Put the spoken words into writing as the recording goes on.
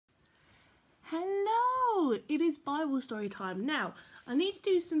Hello, it is Bible story time. Now, I need to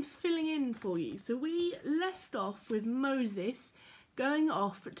do some filling in for you. So we left off with Moses going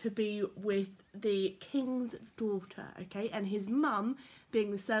off to be with the king's daughter, okay, and his mum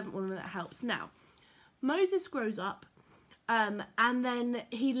being the servant woman that helps. Now, Moses grows up and then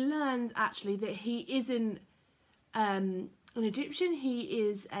he learns actually that he isn't an Egyptian, he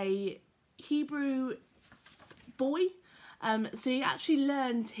is a Hebrew boy. So he actually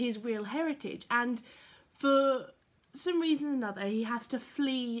learns his real heritage, and for some reason or another he has to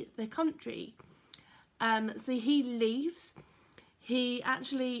flee the country. So he leaves. He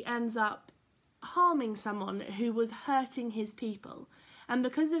actually ends up harming someone who was hurting his people, and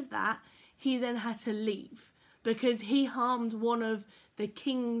because of that he then had to leave because he harmed one of the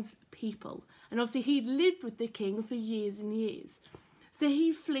king's people, and obviously he'd lived with the king for years and years. So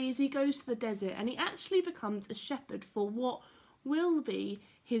he flees, he goes to the desert, and he actually becomes a shepherd for what will be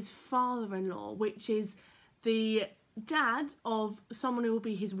his father-in-law, which is the dad of someone who will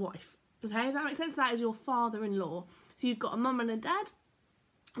be his wife. Okay, that makes sense? That is your father-in-law. So you've got a mum and a dad,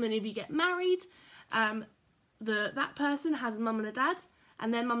 and then if you get married, that person has a mum and a dad,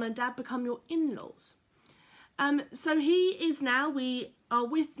 and then mum and dad become your in-laws. So we are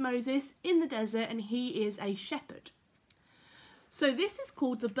with Moses in the desert, and he is a shepherd. So this is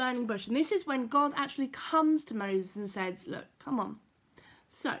called the burning bush, and this is when God actually comes to Moses and says, look, come on.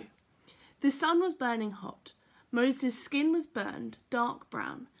 So, the sun was burning hot. Moses' skin was burned, dark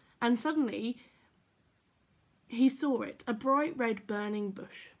brown, and suddenly he saw it, a bright red burning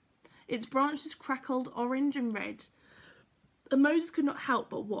bush. Its branches crackled orange and red, and Moses could not help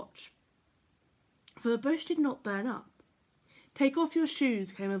but watch, for the bush did not burn up. Take off your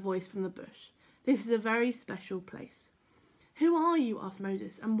shoes, came a voice from the bush. This is a very special place. Who are you? Asked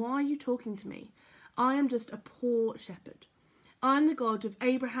Moses, and why are you talking to me? I am just a poor shepherd. I am the God of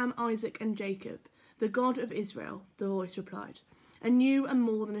Abraham, Isaac, and Jacob, the God of Israel, the voice replied. And you are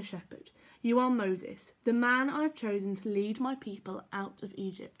more than a shepherd. You are Moses, the man I have chosen to lead my people out of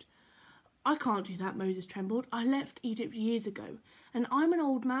Egypt. I can't do that, Moses trembled. I left Egypt years ago, and I'm an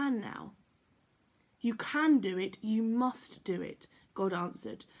old man now. You can do it, you must do it, God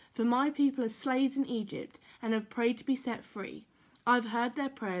answered. For my people are slaves in Egypt and have prayed to be set free. I've heard their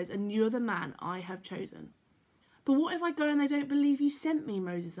prayers, and you're the man I have chosen. But what if I go and they don't believe you sent me?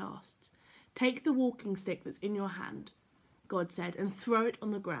 Moses asked. Take the walking stick that's in your hand, God said, and throw it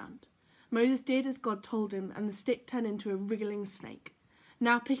on the ground. Moses did as God told him, and the stick turned into a wriggling snake.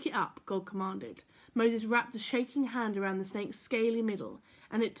 Now pick it up, God commanded. Moses wrapped a shaking hand around the snake's scaly middle,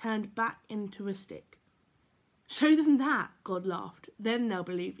 and it turned back into a stick. Show them that, God laughed. Then they'll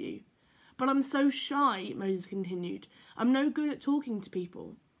believe you. But I'm so shy, Moses continued. I'm no good at talking to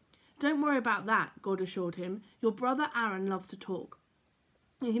people. Don't worry about that, God assured him. Your brother Aaron loves to talk.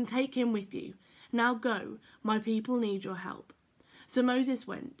 You can take him with you. Now go. My people need your help. So Moses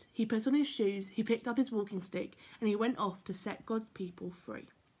went. He put on his shoes, he picked up his walking stick, and he went off to set God's people free.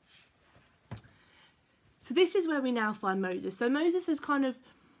 So this is where we now find Moses. So Moses is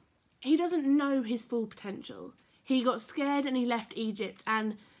he doesn't know his full potential. He got scared and he left Egypt,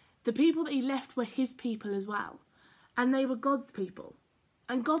 and the people that he left were his people as well. And they were God's people.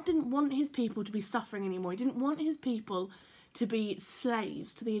 And God didn't want his people to be suffering anymore. He didn't want his people to be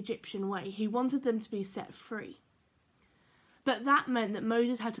slaves to the Egyptian way. He wanted them to be set free. But that meant that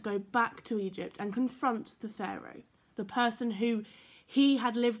Moses had to go back to Egypt and confront the Pharaoh, the person who he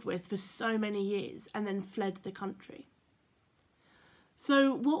had lived with for so many years and then fled the country.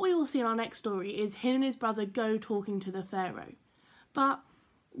 So what we will see in our next story is him and his brother go talking to the Pharaoh. But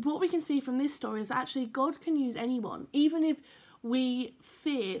what we can see from this story is actually God can use anyone, even if we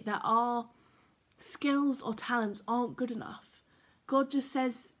fear that our skills or talents aren't good enough. God just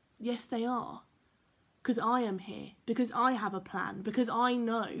says, yes, they are, because I am here, because I have a plan, because I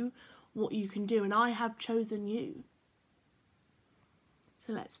know what you can do, and I have chosen you.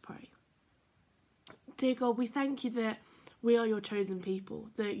 So let's pray. Dear God, we thank you that we are your chosen people,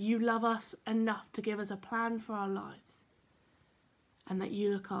 that you love us enough to give us a plan for our lives, and that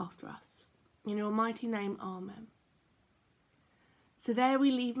you look after us. In your mighty name, amen. So there we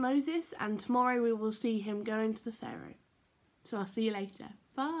leave Moses, and tomorrow we will see him going to the Pharaoh. So I'll see you later.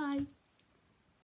 Bye.